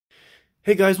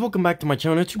Hey guys, welcome back to my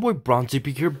channel. It's your boy Bronzy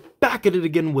Peak here, back at it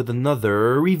again with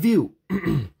another review.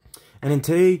 And in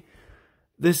today,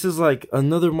 this is like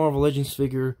another Marvel Legends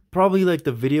figure. Probably like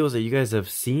the videos that you guys have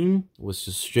seen was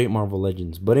just straight Marvel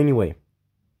Legends. But anyway,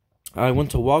 I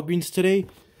went to Walgreens today.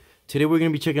 Today we're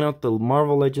going to be checking out the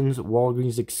Marvel Legends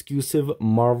Walgreens exclusive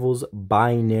Marvel's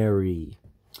Binary.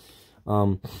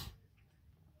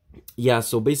 Yeah,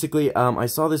 so basically, I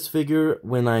saw this figure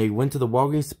when I went to the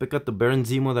Walgreens to pick up the Baron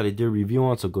Zemo that I did a review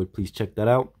on, so go please check that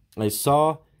out. I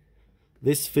saw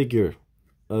this figure.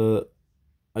 I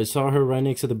saw her right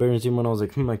next to the Baron Zemo, and I was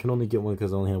like, I can only get one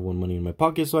because I only have one money in my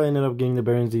pocket, so I ended up getting the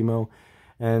Baron Zemo.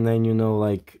 And then, you know,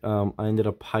 like, I ended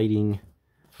up hiding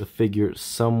the figure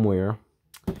somewhere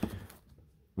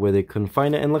where they couldn't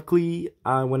find it, and luckily,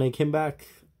 when I came back,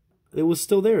 it was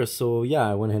still there, so yeah,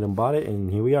 I went ahead and bought it,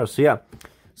 and here we are. So yeah.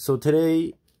 So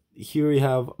today, here we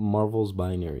have Marvel's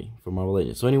Binary for Marvel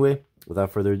Legends. So anyway,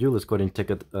 without further ado, let's go ahead and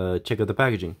check out the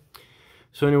packaging.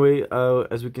 So anyway,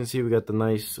 as we can see, we got the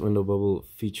nice window bubble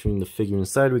featuring the figure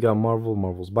inside. We got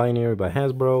Marvel's Binary by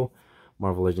Hasbro.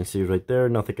 Marvel Legends series right there.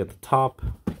 Nothing at the top.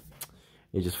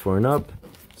 Ages 4 and up.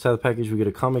 Inside the package, we get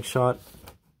a comic shot.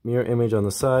 Mirror image on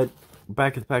the side.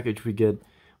 Back of the package, we get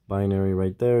Binary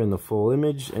right there in the full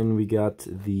image. And we got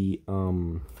the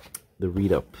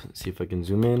read up. Let's see if I can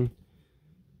zoom in.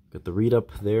 Got the read up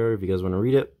there if you guys want to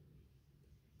read it.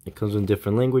 It comes in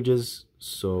different languages,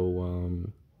 so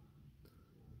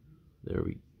there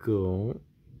we go.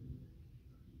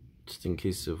 Just in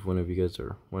case if one of you guys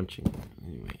are watching.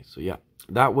 Anyway, so yeah,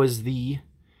 that was the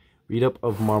read up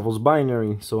of Marvel's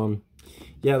Binary. So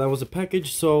yeah, that was a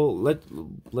package. So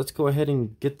let's go ahead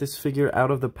and get this figure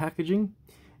out of the packaging,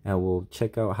 and we'll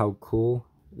check out how cool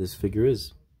this figure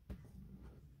is.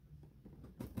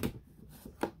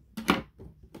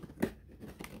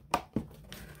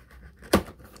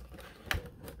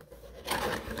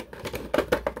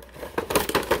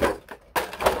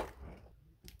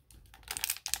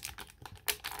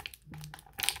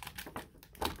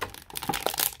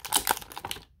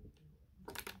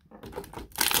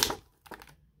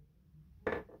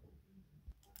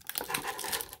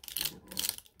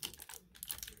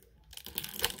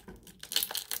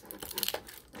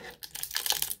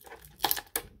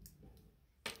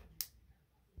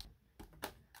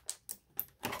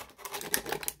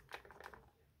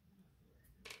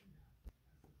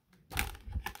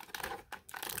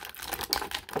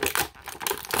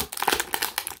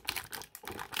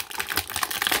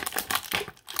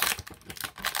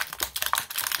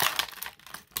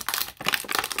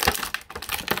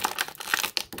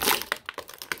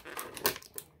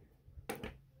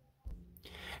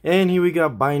 And here we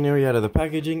got Binary out of the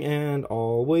packaging, and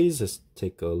always, let's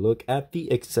take a look at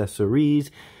the accessories.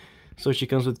 So she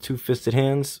comes with 2 fisted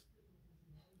hands.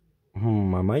 I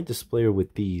might display her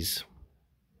with these.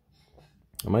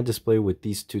 I might display her with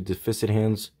these 2 fisted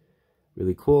hands.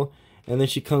 Really cool. And then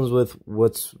she comes with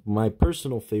what's my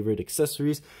personal favorite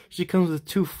accessories. She comes with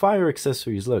 2 fire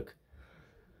accessories. Look.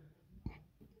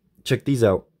 Check these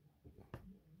out.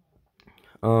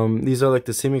 These are like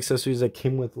the same accessories that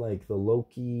came with like the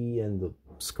Loki and the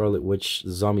Scarlet Witch,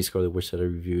 the zombie Scarlet Witch that I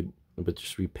reviewed, but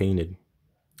just repainted.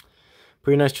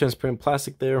 Pretty nice transparent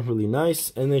plastic there, really nice.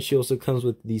 And then she also comes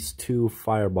with these 2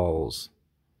 fireballs.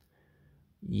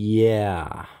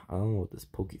 Yeah, I don't know what this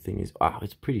pokey thing is. Ah,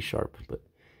 it's pretty sharp, but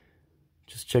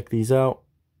just check these out.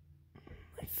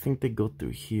 I think they go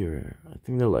through here. I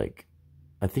think they're like,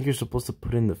 I think you're supposed to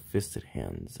put in the fisted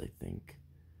hands, I think.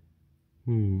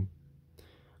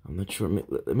 I'm not sure.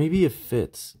 Maybe it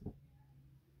fits.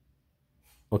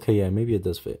 Okay, yeah, maybe it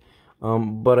does fit.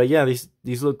 But yeah,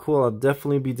 these look cool. I'll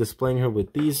definitely be displaying her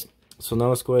with these. So now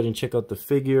let's go ahead and check out the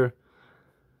figure.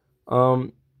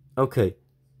 Okay.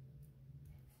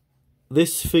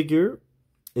 This figure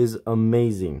is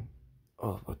amazing.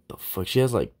 Oh, what the fuck? She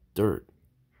has like dirt.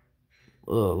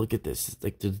 Oh, look at this. It's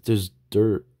like there's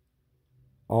dirt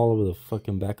all over the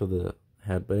fucking back of the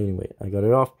head. But anyway, I got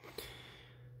it off.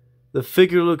 The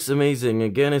figure looks amazing.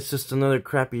 Again, it's just another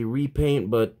crappy repaint,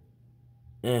 but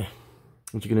what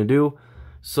you gonna do?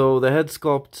 So the head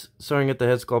sculpt, starting at the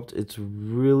head sculpt, it's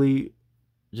really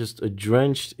just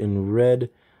drenched in red.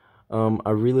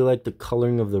 I really like the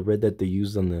coloring of the red that they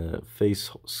used on the face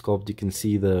sculpt. You can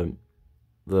see the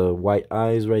white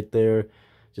eyes right there.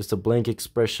 Just a blank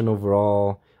expression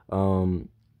overall.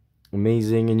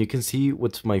 Amazing. And you can see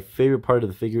what's my favorite part of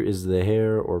the figure is the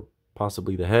hair, or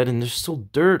possibly the head, and there's still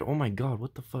dirt. Oh my god,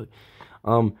 what the fuck.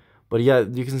 But yeah,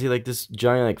 you can see like this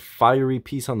giant like fiery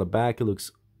piece on the back. It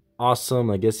looks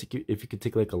awesome. I guess if you could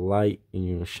take like a light and,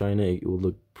 you know, shine it, it would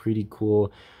look pretty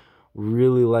cool.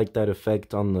 Really like that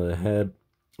effect on the head.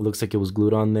 It looks like it was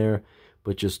glued on there,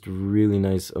 but just really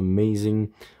nice,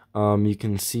 amazing. You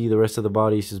can see the rest of the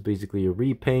body is just basically a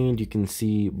repaint. You can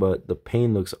see, but the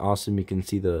paint looks awesome. You can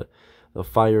see the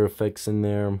fire effects in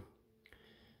there.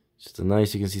 Just a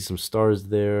nice, you can see some stars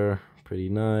there, pretty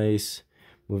nice.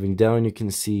 Moving down, you can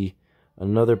see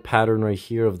another pattern right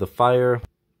here of the fire,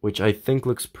 which I think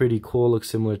looks pretty cool. Looks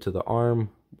similar to the arm,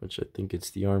 which I think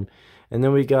it's the arm. And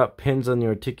then we got pins on the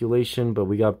articulation, but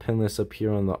we got pinless up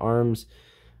here on the arms.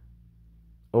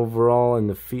 Overall, and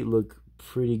the feet look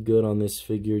pretty good on this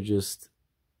figure. Just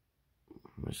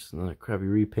another crappy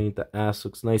repaint. The ass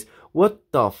looks nice. What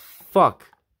the fuck?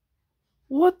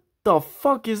 What the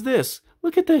fuck is this?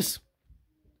 Look at this.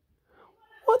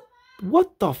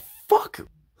 What the fuck?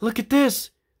 Look at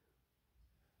this.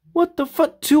 What the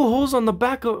fuck? 2 holes on the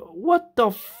back of... What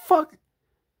the fuck?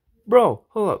 Bro,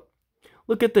 hold up.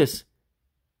 Look at this.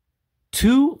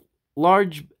 2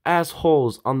 large ass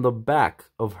holes on the back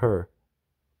of her.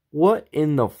 What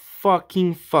in the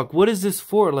fucking fuck? What is this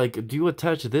for? Like, do you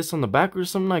attach this on the back or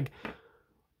something? Like,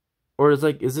 or is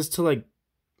like, is this to like...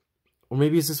 Or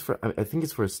maybe is this for... I think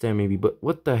it's for a stand maybe. But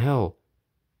what the hell?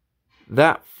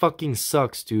 That fucking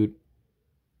sucks, dude.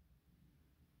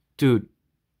 Dude.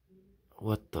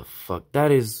 What the fuck?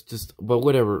 That is just... But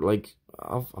whatever. Like,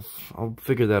 I'll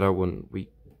figure that out when we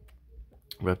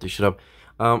wrap this shit up.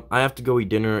 I have to go eat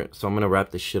dinner, so I'm going to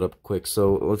wrap this shit up quick.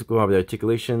 So let's go over the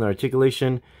articulation. The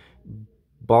articulation,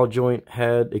 ball joint,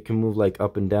 head, it can move like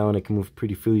up and down. It can move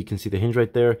pretty freely. You can see the hinge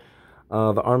right there.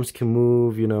 The arms can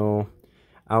move, you know,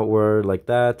 outward like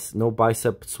that. No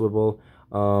bicep swivel.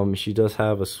 She does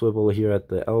have a swivel here at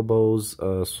the elbows,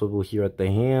 a swivel here at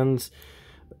the hands,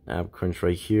 ab crunch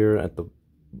right here at the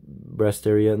breast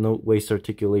area. No waist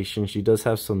articulation. She does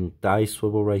have some thigh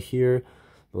swivel right here.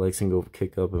 The legs can go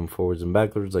kick up and forwards and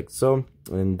backwards like so,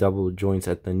 and double joints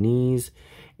at the knees,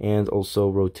 and also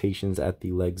rotations at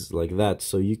the legs like that.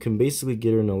 So you can basically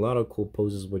get her in a lot of cool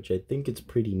poses, which I think it's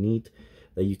pretty neat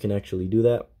that you can actually do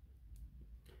that.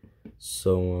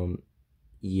 So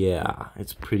yeah,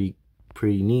 it's pretty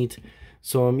neat.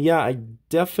 So yeah, I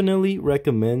definitely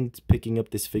recommend picking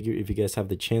up this figure if you guys have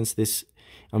the chance. This,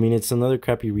 I mean, it's another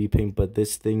crappy repaint, but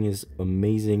this thing is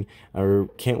amazing. I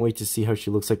can't wait to see how she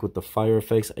looks like with the fire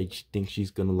effects. I think she's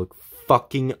gonna look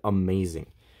fucking amazing.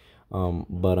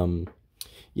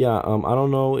 Yeah, I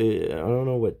don't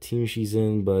know what team she's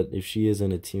in, but if she is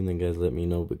in a team, then guys, let me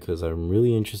know, because I'm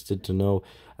really interested to know.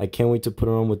 I can't wait to put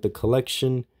her on with the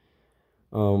collection.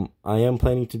 I am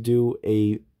planning to do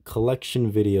a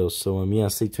collection video, so yeah,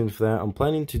 stay tuned for that. I'm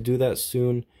planning to do that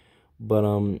soon, but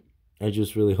I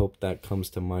just really hope that comes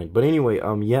to mind. But anyway,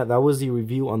 yeah, that was the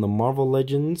review on the Marvel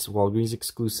Legends Walgreens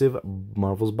exclusive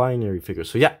Marvel's Binary figure.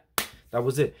 So yeah, that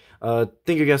was it.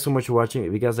 Thank you guys so much for watching.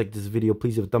 If you guys like this video,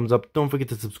 please give a thumbs up. Don't forget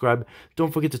to subscribe.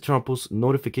 Don't forget to turn on post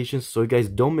notifications so you guys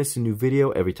don't miss a new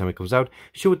video every time it comes out.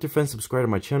 Share with your friends, subscribe to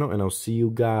my channel, and I'll see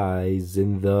you guys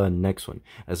in the next one.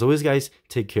 As always, guys,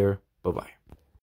 take care. Bye-bye.